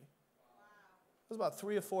ministry. Wow. It was about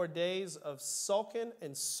 3 or 4 days of sulking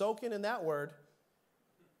and soaking in that word,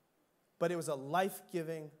 but it was a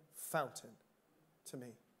life-giving fountain to me.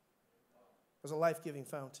 It was a life-giving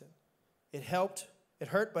fountain. It helped. It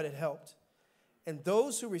hurt, but it helped. And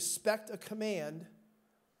those who respect a command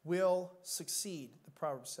will succeed, the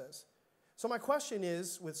proverb says. So my question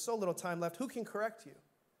is, with so little time left, who can correct you?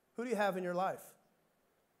 Who do you have in your life?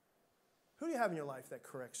 Who do you have in your life that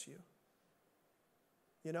corrects you?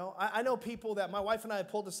 You know, I know people that my wife and I had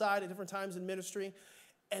pulled aside at different times in ministry,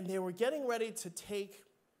 and they were getting ready to take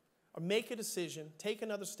or make a decision, take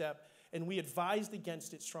another step, and we advised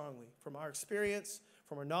against it strongly from our experience,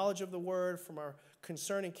 from our knowledge of the word, from our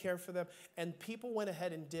concern and care for them, and people went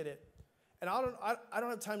ahead and did it. And I don't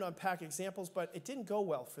have time to unpack examples, but it didn't go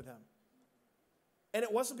well for them. And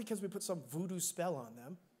it wasn't because we put some voodoo spell on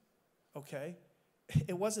them, okay?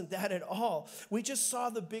 It wasn't that at all. We just saw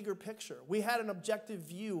the bigger picture. We had an objective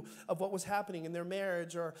view of what was happening in their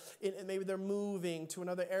marriage, or maybe they're moving to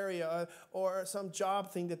another area, or some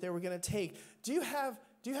job thing that they were going to take. Do you have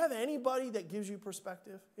anybody that gives you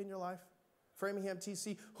perspective in your life? Framingham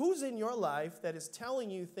TC, who's in your life that is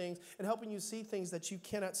telling you things and helping you see things that you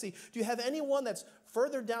cannot see? Do you have anyone that's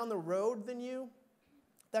further down the road than you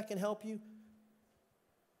that can help you?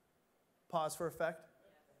 Pause for effect.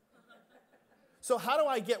 So how do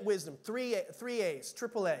I get wisdom? Three A's,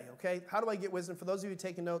 triple A, okay? How do I get wisdom? For those of you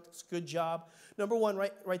taking notes, good job. Number one,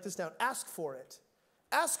 write this down. Ask for it.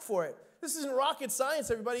 Ask for it. This isn't rocket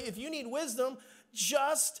science, everybody. If you need wisdom,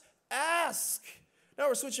 just ask. Now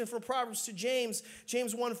we're switching from Proverbs to James.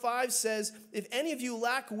 James 1:5 says, if any of you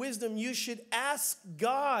lack wisdom, you should ask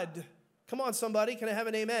God. Come on, somebody. Can I have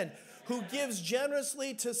an amen? Who gives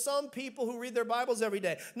generously to some people who read their Bibles every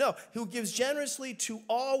day. No, who gives generously to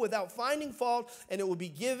all without finding fault, and it will be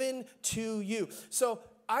given to you. So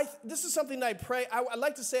this is something that I pray. I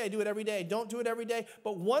like to say I do it every day. I don't do it every day.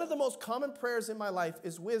 But one of the most common prayers in my life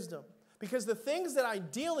is wisdom. Because the things that I'm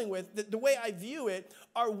dealing with, the way I view it,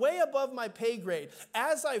 are way above my pay grade.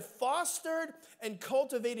 As I've fostered and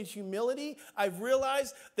cultivated humility, I've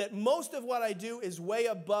realized that most of what I do is way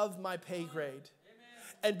above my pay grade.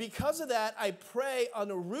 And because of that, I pray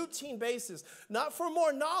on a routine basis, not for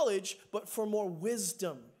more knowledge, but for more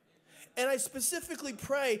wisdom. And I specifically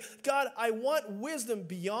pray, God, I want wisdom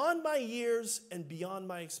beyond my years and beyond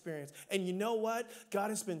my experience. And you know what? God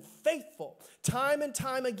has been faithful time and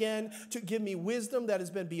time again to give me wisdom that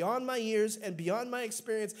has been beyond my years and beyond my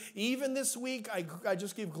experience. Even this week, I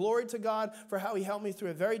just give glory to God for how he helped me through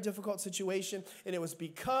a very difficult situation. And it was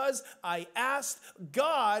because I asked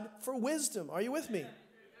God for wisdom. Are you with me?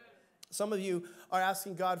 Some of you are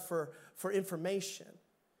asking God for information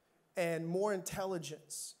and more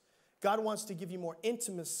intelligence. God wants to give you more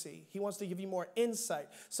intimacy. He wants to give you more insight.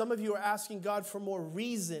 Some of you are asking God for more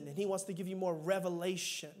reason, and he wants to give you more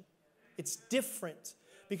revelation. It's different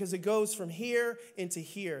because it goes from here into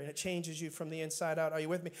here, and it changes you from the inside out. Are you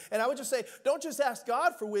with me? And I would just say, don't just ask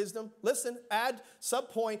God for wisdom. Listen, add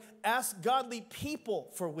subpoint, ask godly people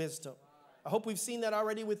for wisdom. I hope we've seen that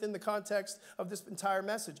already within the context of this entire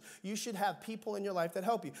message. You should have people in your life that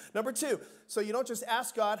help you. Number two, so you don't just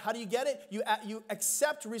ask God. How do you get it? You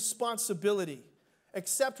accept responsibility.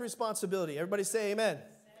 Accept responsibility. Everybody say amen. Amen.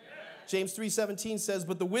 James 3:17 says,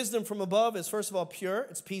 but the wisdom from above is first of all pure.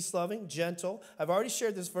 It's peace-loving, gentle. I've already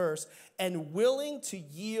shared this verse. And willing to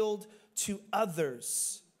yield to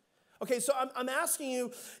others. Okay, so I'm asking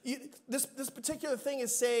you, this particular thing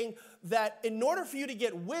is saying that in order for you to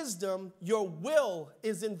get wisdom, your will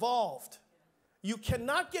is involved. You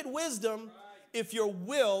cannot get wisdom if your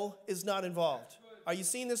will is not involved. Are you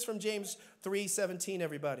seeing this from James 3:17,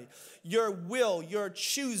 everybody? Your will, your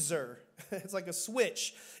chooser, it's like a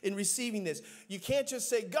switch in receiving this. You can't just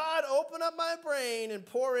say, God, open up my brain and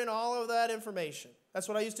pour in all of that information. That's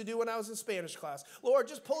what I used to do when I was in Spanish class. Lord,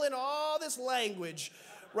 just pull in all this language.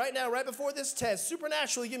 right now, right before this test,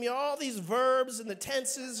 supernaturally give me all these verbs and the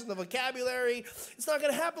tenses and the vocabulary. It's not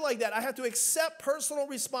going to happen like that. I have to accept personal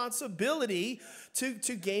responsibility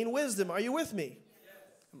to gain wisdom. Are you with me?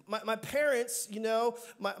 My parents, and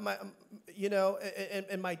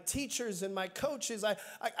my teachers and my coaches,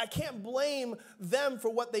 I can't blame them for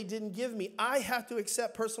what they didn't give me. I have to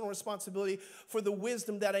accept personal responsibility for the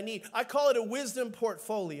wisdom that I need. I call it a wisdom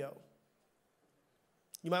portfolio.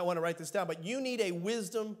 You might want to write this down, but you need a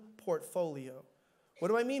wisdom portfolio. What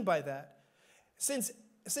do I mean by that? Since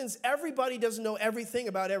everybody doesn't know everything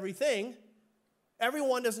about everything,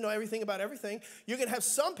 everyone doesn't know everything about everything, you're going to have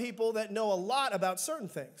some people that know a lot about certain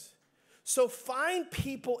things. So find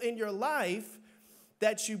people in your life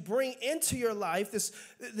that you bring into your life,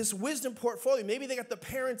 this wisdom portfolio. Maybe they got the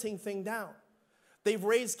parenting thing down. They've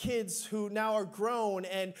raised kids who now are grown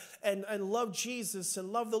and love Jesus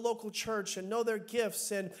and love the local church and know their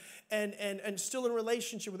gifts and still in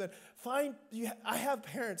relationship with it. I have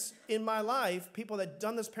parents in my life, people that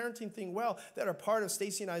done this parenting thing well, that are part of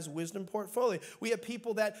Stacy and I's wisdom portfolio. We have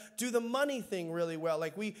people that do the money thing really well.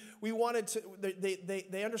 Like we wanted to,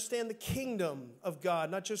 they understand the kingdom of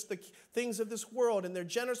God, not just the things of this world, and they're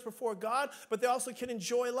generous before God, but they also can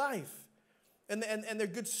enjoy life. And they're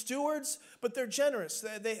good stewards, but they're generous.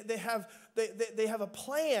 They have a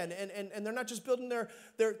plan, and they're not just building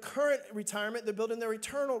their current retirement, they're building their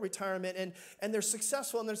eternal retirement, and they're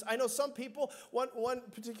successful. And I know some people, one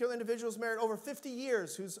particular individual is married over 50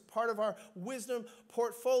 years, who's part of our wisdom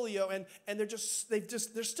portfolio, and they're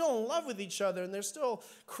still in love with each other, and they're still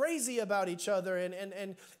crazy about each other.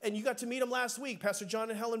 And you got to meet them last week. Pastor John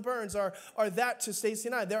and Helen Burns are that to Stacy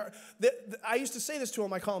and I. I used to say this to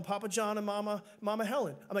them. I call them Papa John and Mama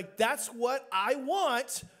Helen. I'm like, that's what I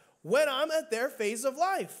want when I'm at their phase of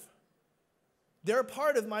life. They're a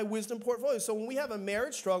part of my wisdom portfolio. So when we have a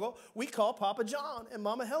marriage struggle, we call Papa John and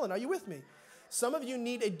Mama Helen. Are you with me? Some of you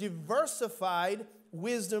need a diversified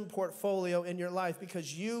wisdom portfolio in your life,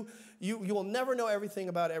 because you will never know everything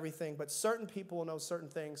about everything, but certain people will know certain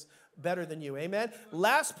things better than you. Amen?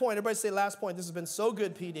 Last point. Everybody say last point. This has been so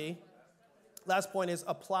good, PD. Last point is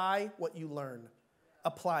apply what you learn.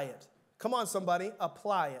 Apply it. Come on, somebody.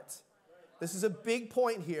 Apply it. This is a big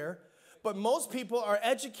point here. But most people are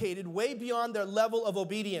educated way beyond their level of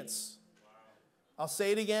obedience. I'll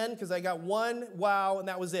say it again because I got one wow and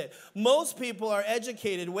that was it. Most people are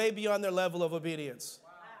educated way beyond their level of obedience.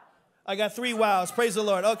 I got 3 wows. Praise the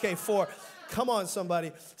Lord. Okay, 4. Come on,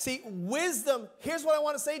 somebody. See, wisdom, here's what I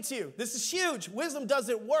want to say to you. This is huge. Wisdom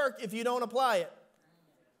doesn't work if you don't apply it.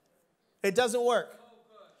 It doesn't work.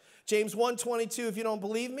 James 1:22, if you don't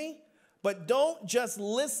believe me, but don't just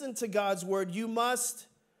listen to God's word. You must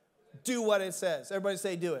do what it says. Everybody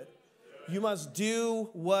say do it. You must do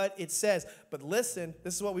what it says. But listen,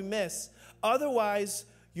 this is what we miss. Otherwise,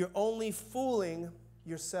 you're only fooling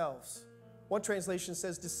yourselves. One translation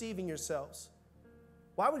says deceiving yourselves.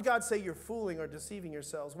 Why would God say you're fooling or deceiving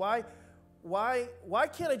yourselves? Why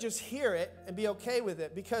can't I just hear it and be okay with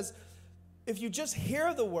it? Because if you just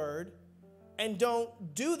hear the word and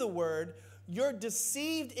don't do the word, you're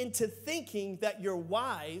deceived into thinking that you're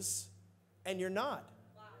wise, and you're not.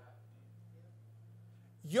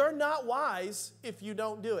 You're not wise if you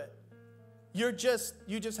don't do it. You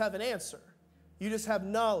just have an answer. You just have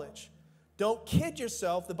knowledge. Don't kid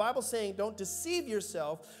yourself. The Bible's saying don't deceive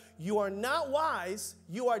yourself. You are not wise.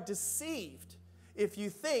 You are deceived if you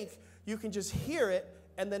think you can just hear it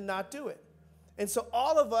and then not do it. And so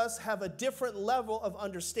all of us have a different level of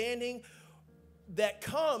understanding that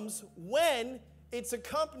comes when it's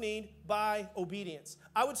accompanied by obedience.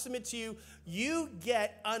 I would submit to you, you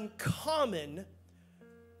get uncommon,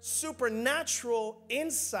 supernatural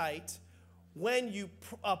insight when you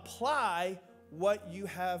apply what you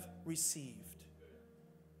have received.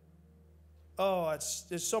 Oh,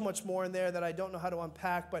 there's so much more in there that I don't know how to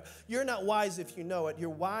unpack, but you're not wise if you know it. You're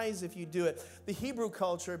wise if you do it. The Hebrew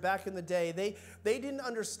culture back in the day, they didn't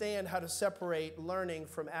understand how to separate learning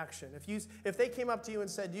from action. If they came up to you and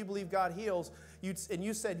said, do you believe God heals? And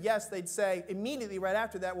you said yes, they'd say immediately right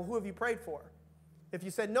after that, well, who have you prayed for? If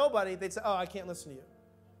you said nobody, they'd say, oh, I can't listen to you.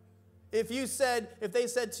 If they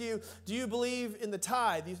said to you, do you believe in the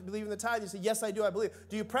tithe? Do you believe in the tithe? You say, yes, I do, I believe.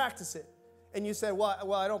 Do you practice it? And you say,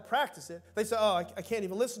 well, I don't practice it. They say, oh, I can't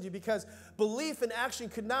even listen to you, because belief and action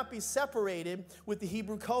could not be separated with the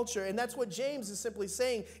Hebrew culture. And that's what James is simply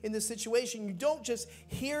saying in this situation. You don't just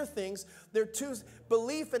hear things.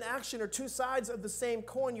 Belief and action are two sides of the same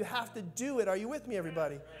coin. You have to do it. Are you with me,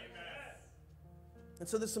 everybody? Amen. And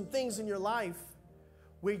so there's some things in your life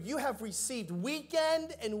where you have received week in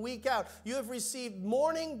and week out. You have received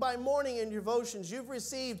morning by morning in your devotions. You've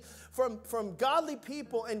received from godly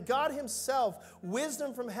people and God himself,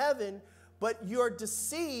 wisdom from heaven, but you're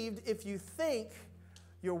deceived if you think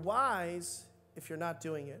you're wise if you're not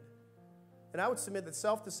doing it. And I would submit that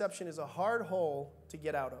self-deception is a hard hole to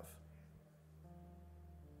get out of.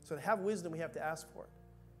 So to have wisdom, we have to ask for it.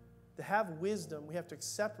 To have wisdom, we have to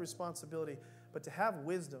accept responsibility. But to have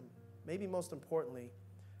wisdom, maybe most importantly,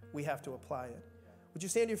 we have to apply it. Would you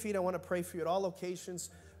stand to your feet? I want to pray for you at all locations.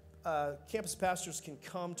 Campus pastors can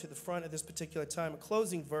come to the front at this particular time. A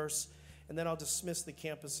closing verse, and then I'll dismiss the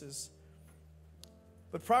campuses.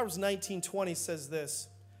 But Proverbs 19:20 says this.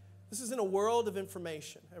 This is in a world of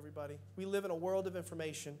information, everybody. We live in a world of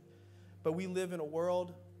information, but we live in a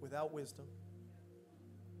world without wisdom.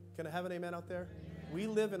 Can I have an amen out there? We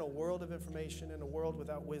live in a world of information, in a world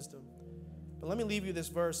without wisdom. But let me leave you this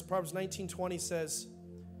verse. Proverbs 19:20 says,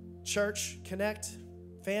 church, connect,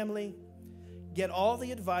 family, get all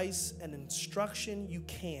the advice and instruction you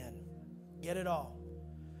can. Get it all.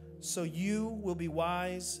 So you will be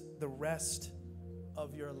wise the rest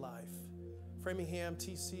of your life. Framingham,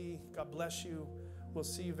 TC, God bless you. We'll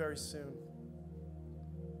see you very soon.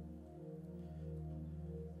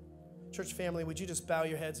 Church family, would you just bow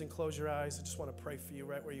your heads and close your eyes? I just want to pray for you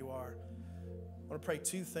right where you are. I want to pray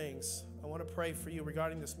two things. I want to pray for you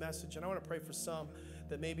regarding this message, and I want to pray for some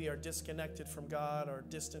that maybe are disconnected from God or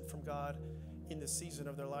distant from God in this season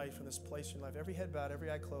of their life, in this place in life. Every head bowed,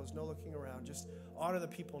 every eye closed, no looking around. Just honor the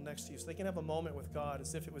people next to you so they can have a moment with God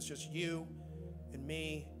as if it was just you and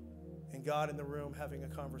me and God in the room having a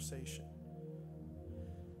conversation.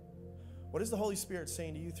 What is the Holy Spirit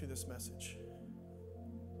saying to you through this message?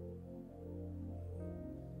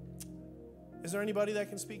 Is there anybody that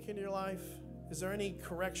can speak into your life? Is there any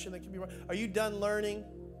correction that can be brought? Are you done learning?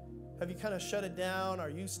 Have you kind of shut it down? Are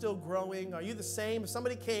you still growing? Are you the same? If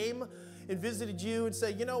somebody came and visited you and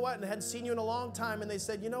said, you know what, and hadn't seen you in a long time, and they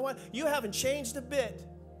said, you know what, you haven't changed a bit.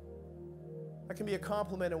 That can be a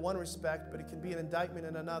compliment in one respect, but it can be an indictment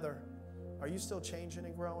in another. Are you still changing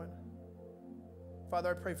and growing?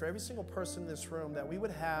 Father, I pray for every single person in this room that we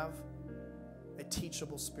would have a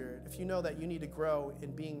teachable spirit. If you know that you need to grow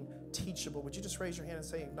in being teachable, would you just raise your hand and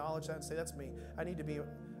say, acknowledge that and say, that's me. I need to be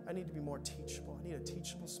more teachable. I need a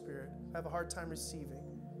teachable spirit. I have a hard time receiving.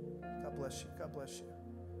 God bless you. God bless you.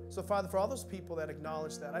 So, Father, for all those people that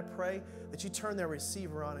acknowledge that, I pray that you turn their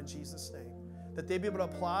receiver on in Jesus' name, that they be able to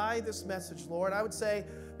apply this message, Lord. I would say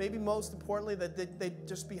maybe most importantly that they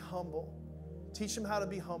just be humble. Teach them how to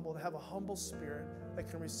be humble, to have a humble spirit that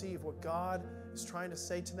can receive what God is trying to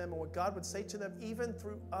say to them and what God would say to them even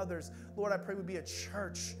through others. Lord, I pray we'd be a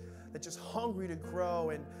church that's just hungry to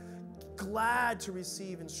grow and glad to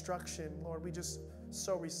receive instruction. Lord, we just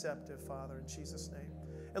so receptive, Father, in Jesus' name.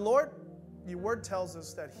 And Lord, your word tells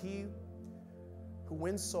us that he who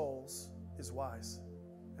wins souls is wise.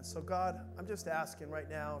 And so, God, I'm just asking right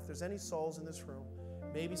now if there's any souls in this room,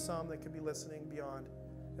 maybe some that could be listening beyond,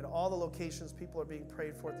 at all the locations people are being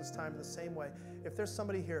prayed for at this time in the same way. If there's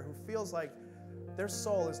somebody here who feels like their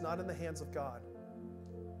soul is not in the hands of God,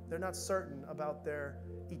 they're not certain about their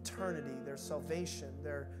eternity, their salvation,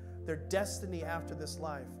 their destiny after this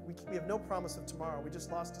life. We have no promise of tomorrow. We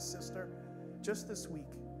just lost a sister just this week.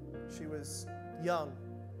 She was young.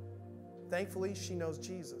 Thankfully, she knows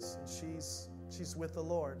Jesus, and she's with the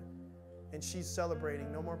Lord. And she's celebrating.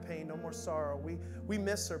 No more pain, no more sorrow. We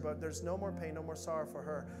miss her, but there's no more pain, no more sorrow for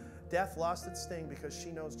her. Death lost its sting because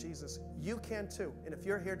she knows Jesus. You can too. And if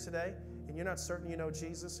you're here today and you're not certain you know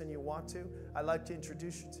Jesus and you want to, I'd like to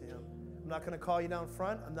introduce you to him. I'm not going to call you down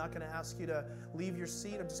front. I'm not going to ask you to leave your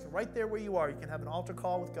seat. I'm just right there where you are. You can have an altar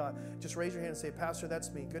call with God. Just raise your hand and say, Pastor,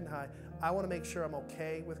 that's me. Good and high. I want to make sure I'm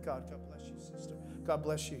okay with God. God bless you, sister. God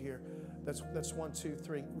bless you here. That's 1, 2,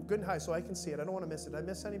 3. Good and high so I can see it. I don't want to miss it. Did I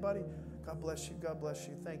miss anybody? God bless you. God bless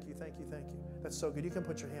you. Thank you. Thank you. Thank you. That's so good. You can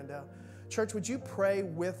put your hand down. Church, would you pray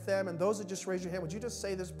with them? And those that just raise your hand, would you just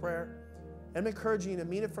say this prayer? And I'm encouraging you to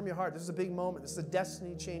mean it from your heart. This is a big moment. This is a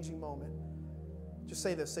destiny-changing moment. Just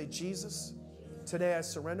say this. Say, Jesus, today I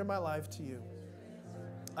surrender my life to you.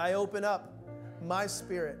 I open up my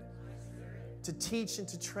spirit to teach and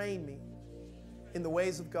to train me in the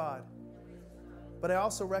ways of God. But I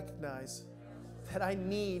also recognize that I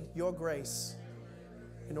need your grace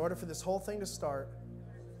in order for this whole thing to start,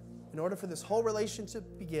 in order for this whole relationship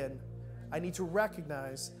to begin. I need to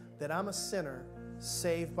recognize that I'm a sinner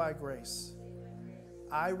saved by grace.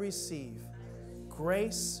 I receive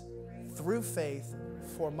grace through faith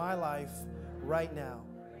for my life right now.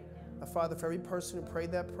 Now, Father, for every person who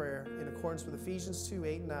prayed that prayer in accordance with Ephesians 2,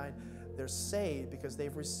 8, and 9, they're saved because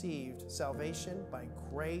they've received salvation by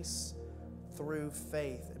grace through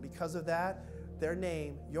faith. And because of that, their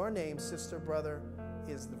name, your name, sister, brother,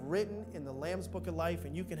 is written in the Lamb's Book of Life,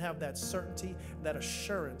 and you can have that certainty, that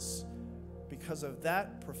assurance because of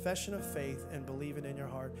that profession of faith and believing in your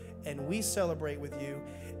heart. And we celebrate with you.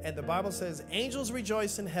 And the Bible says angels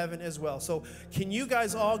rejoice in heaven as well. So can you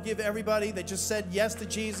guys all give everybody that just said yes to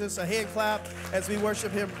Jesus a hand clap as we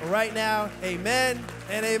worship him right now? Amen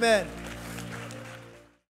and amen.